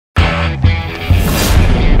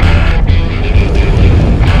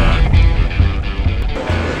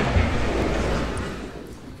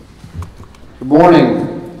Morning.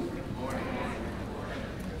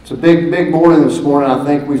 It's a big morning this morning. I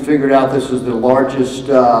think we figured out this is the largest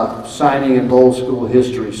signing in Bolles School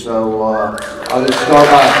history. So I'll just start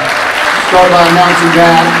by announcing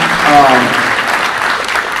that.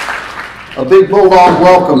 A big bulldog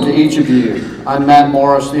welcome to each of you. I'm Matt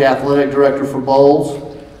Morris, the athletic director for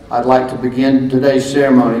Bolles. I'd like to begin today's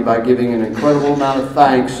ceremony by giving an incredible amount of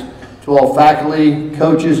thanks to all faculty,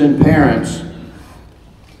 coaches, and parents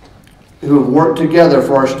who have worked together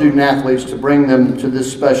for our student athletes to bring them to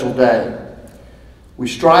this special day. We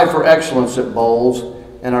strive for excellence at Bolles,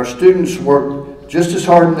 and our students work just as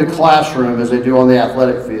hard in the classroom as they do on the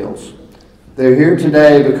athletic fields. They're here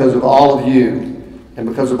today because of all of you and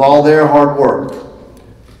because of all their hard work.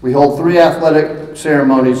 We hold 3 athletic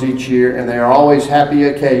ceremonies each year, and they are always happy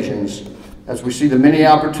occasions as we see the many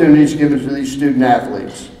opportunities given to these student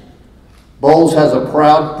athletes. Bolles has a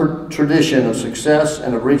proud tradition of success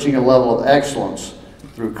and of reaching a level of excellence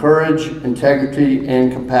through courage, integrity,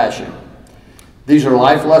 and compassion. These are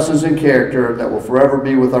life lessons in character that will forever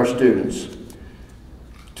be with our students.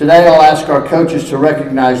 Today, I'll ask our coaches to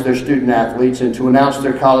recognize their student athletes and to announce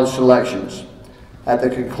their college selections. At the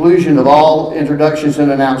conclusion of all introductions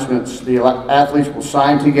and announcements, the athletes will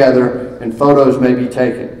sign together and photos may be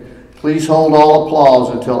taken. Please hold all applause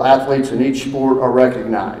until athletes in each sport are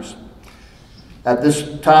recognized. At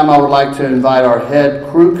this time, I would like to invite our head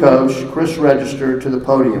crew coach, Chris Register, to the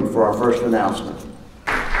podium for our first announcement.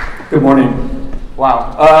 Good morning.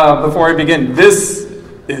 Wow. Before I begin, this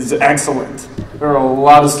is excellent. There are a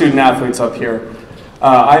lot of student athletes up here.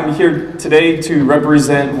 I'm here today to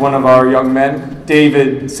represent one of our young men,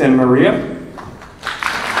 David Santamaria.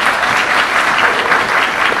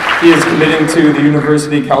 He is committing to the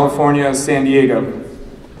University of California, San Diego.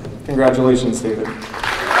 Congratulations, David.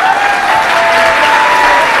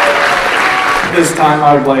 This time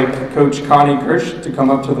I would like Coach Connie Kirsch to come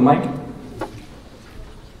up to the mic.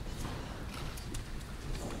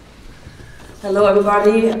 Hello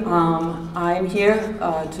everybody, I'm here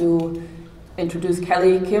to introduce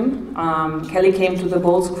Kelly Kim. Kelly came to the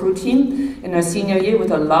Bolles crew team in her senior year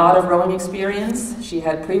with a lot of rowing experience. She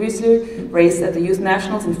had previously raced at the Youth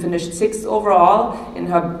Nationals and finished 6th overall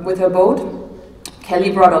with her boat.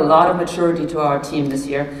 Kelly brought a lot of maturity to our team this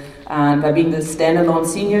year. And by being the standalone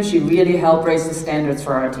senior, she really helped raise the standards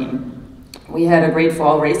for our team. We had a great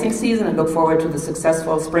fall racing season and look forward to the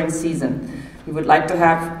successful spring season. We would like to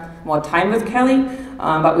have more time with Kelly,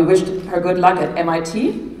 but we wish her good luck at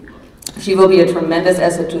MIT. She will be a tremendous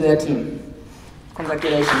asset to their team.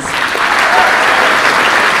 Congratulations.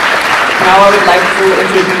 Now I would like to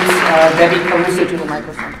introduce Debbie Caruso to the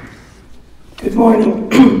microphone. Good morning,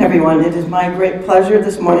 everyone. It is my great pleasure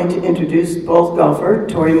this morning to introduce Bolles golfer,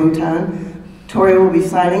 Tori Mouton. Tori will be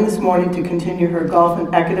signing this morning to continue her golf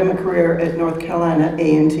and academic career at North Carolina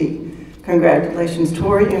A&T. Congratulations,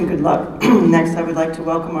 Tori, and good luck. Next, I would like to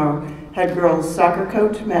welcome our head girls soccer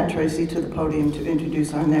coach, Matt Tracy, to the podium to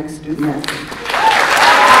introduce our next student athlete.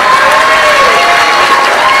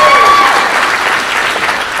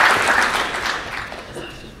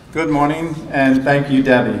 Good morning, and thank you,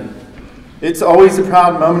 Debbie. It's always a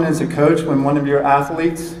proud moment as a coach when one of your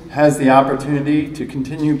athletes has the opportunity to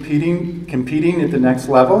continue competing at the next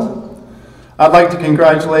level. I'd like to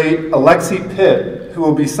congratulate Alexi Pitt, who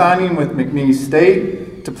will be signing with McNeese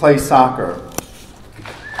State to play soccer.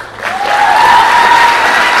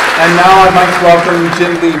 And now I'd like to welcome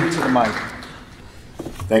Jim Lee to the mic.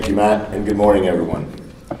 Thank you, Matt, and good morning, everyone.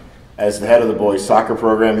 As the head of the boys soccer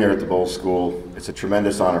program here at the Bolles School, it's a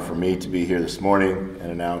tremendous honor for me to be here this morning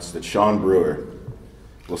and announce that Sean Brewer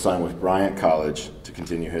will sign with Bryant College to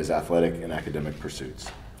continue his athletic and academic pursuits.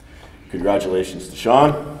 Congratulations to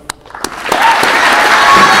Sean.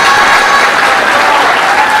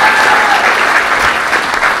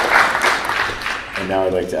 And now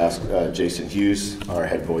I'd like to ask Jason Hughes, our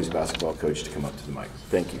head boys basketball coach, to come up to the mic.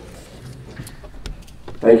 Thank you.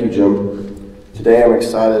 Thank you, Jim. Today I'm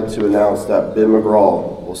excited to announce that Ben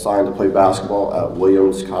McGraw will sign to play basketball at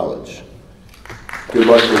Williams College. Good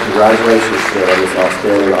luck and congratulations to him on this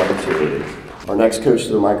outstanding opportunity. Our next coach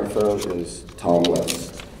to the microphone is Tom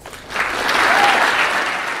West.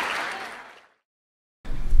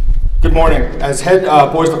 Good morning. As head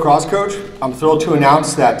boys lacrosse coach, I'm thrilled to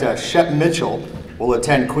announce that Shep Mitchell will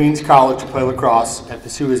attend Queens College to play lacrosse and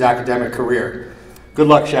pursue his academic career. Good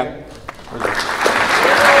luck, Shep.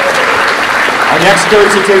 Our next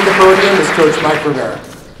coach to take the podium is Coach Mike Rivera.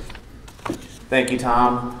 Thank you,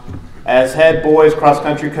 Tom. As head boys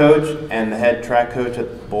cross-country coach and the head track coach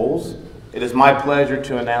at Bolles, it is my pleasure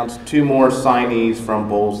to announce 2 more signees from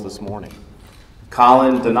Bolles this morning.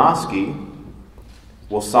 Colin Donosky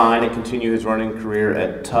will sign and continue his running career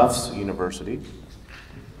at Tufts University.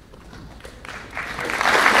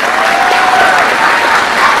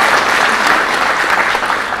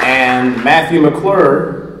 And Matthew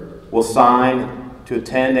McClure will sign to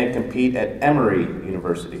attend and compete at Emory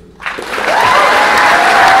University.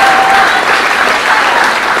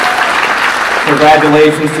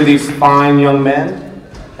 Congratulations to these fine young men.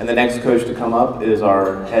 And the next coach to come up is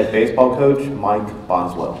our head baseball coach, Mike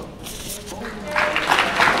Boswell.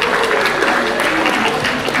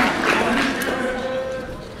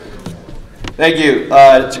 Thank you.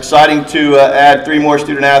 It's exciting to add 3 more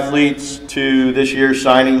student athletes to this year's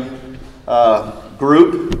signing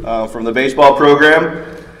group from the baseball program.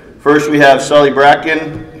 First, we have Sully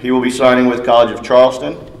Bracken. He will be signing with College of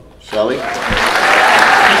Charleston. Sully.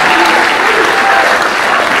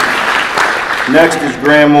 Next is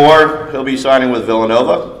Graham Moore. He'll be signing with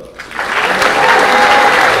Villanova.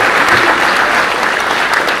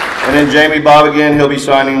 And then Jamie Bobigan, he'll be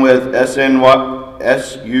signing with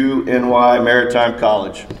SUNY Maritime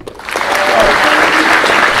College.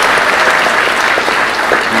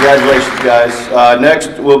 Congratulations, guys.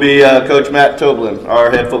 Next will be Coach Matt Toblin,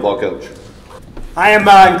 our head football coach. I am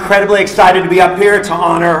incredibly excited to be up here to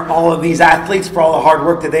honor all of these athletes for all the hard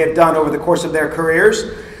work that they have done over the course of their careers.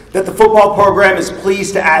 That the football program is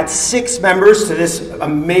pleased to add 6 members to this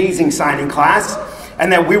amazing signing class,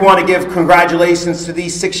 and that we want to give congratulations to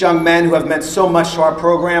these 6 young men who have meant so much to our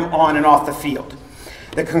program on and off the field.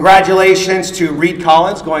 The congratulations to Reed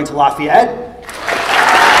Collins going to Lafayette,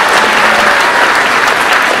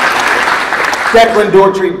 Declan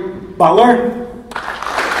Daughtry Butler,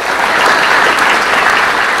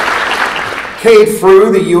 Cade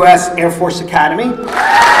Frew, the U.S. Air Force Academy,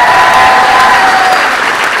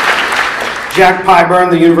 Jack Pyburn,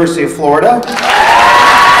 the University of Florida,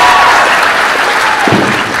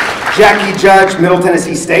 Jackie Judge, Middle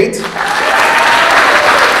Tennessee State,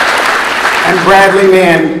 and Bradley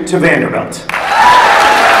Mann to Vanderbilt.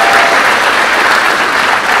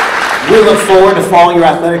 We look forward to following your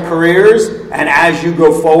athletic careers, and as you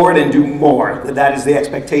go forward and do more, that is the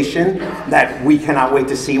expectation, that we cannot wait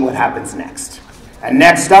to see what happens next. And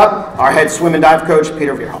next up, our head swim and dive coach,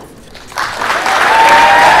 Peter Vierhoff.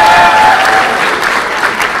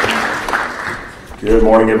 Good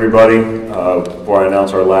morning, everybody. Before I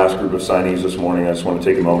announce our last group of signees this morning, I just want to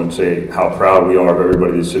take a moment and say how proud we are of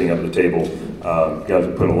everybody that's sitting up at the table. You guys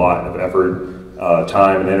have put a lot of effort,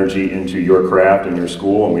 time, and energy into your craft and your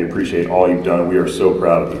school, and we appreciate all you've done. We are so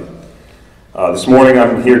proud of you. This morning,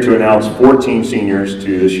 I'm here to announce 14 seniors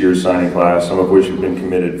to this year's signing class, some of which have been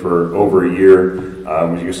committed for over a year.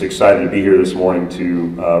 We're just excited to be here this morning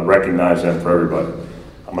to recognize them for everybody.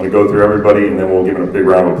 I'm going to go through everybody, and then we'll give them a big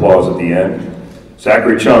round of applause at the end.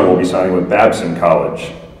 Zachary Chung will be signing with Babson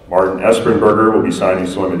College. Martin Esprenberger will be signing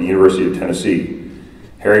to swim at the University of Tennessee.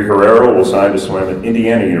 Harry Herrera will sign to swim at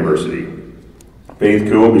Indiana University. Faith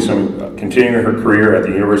Koo will be continuing her career at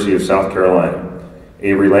the University of South Carolina.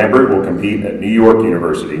 Avery Lambert will compete at New York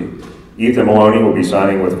University. Ethan Maloney will be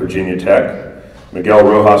signing with Virginia Tech. Miguel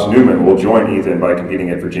Rojas Newman will join Ethan by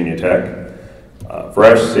competing at Virginia Tech.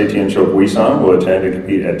 Fresh Satien Chokwisan will attend and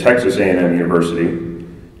compete at Texas A&M University.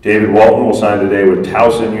 David Walton will sign today with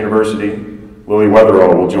Towson University. Lily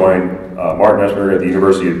Weatherall will join Martin Esmer at the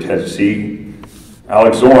University of Tennessee.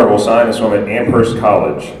 Alex Zorn will sign and swim at Amherst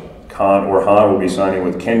College. Khan Orhan will be signing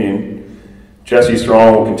with Kenyon. Jessie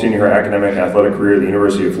Strong will continue her academic athletic career at the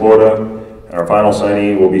University of Florida. And our final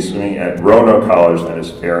signee will be swimming at Roanoke College, that is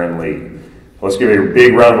Farron Lee. Let's give a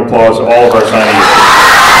big round of applause to all of our signees.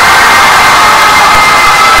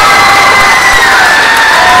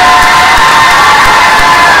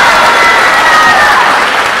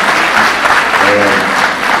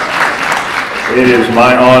 It is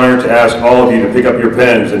my honor to ask all of you to pick up your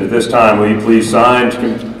pens, and at this time, will you please sign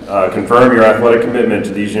to confirm your athletic commitment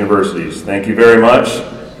to these universities. Thank you very much.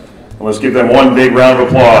 And let's give them one big round of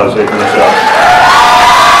applause as they finish up.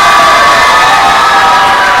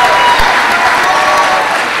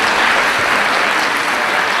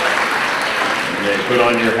 You may put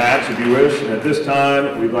on your hats if you wish. And at this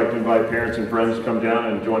time, we'd like to invite parents and friends to come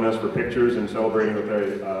down and join us for pictures and celebrating with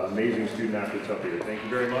our amazing student athletes up here. Thank you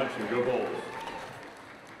very much, and go Bolles.